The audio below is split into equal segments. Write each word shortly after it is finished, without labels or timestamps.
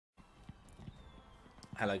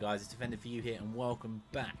Hello guys, it's Defender for You here and welcome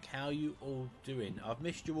back. How you all doing? I've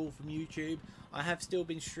missed you all from YouTube. I have still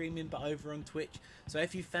been streaming but over on Twitch. So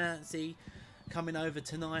if you fancy coming over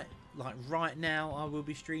tonight, like right now I will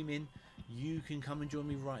be streaming. You can come and join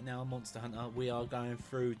me right now on Monster Hunter. We are going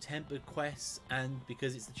through Temple quests, and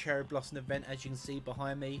because it's the Cherry Blossom event, as you can see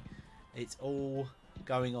behind me, it's all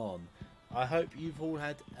going on. I hope you've all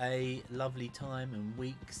had a lovely time and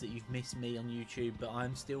weeks that you've missed me on YouTube, but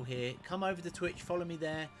I'm still here. Come over to Twitch, follow me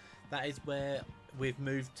there. That is where we've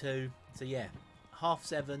moved to. So yeah,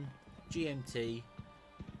 7:30 GMT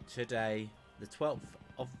today, the 12th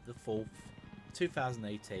of the 4th,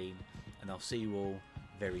 2018, and I'll see you all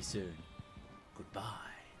very soon. Goodbye.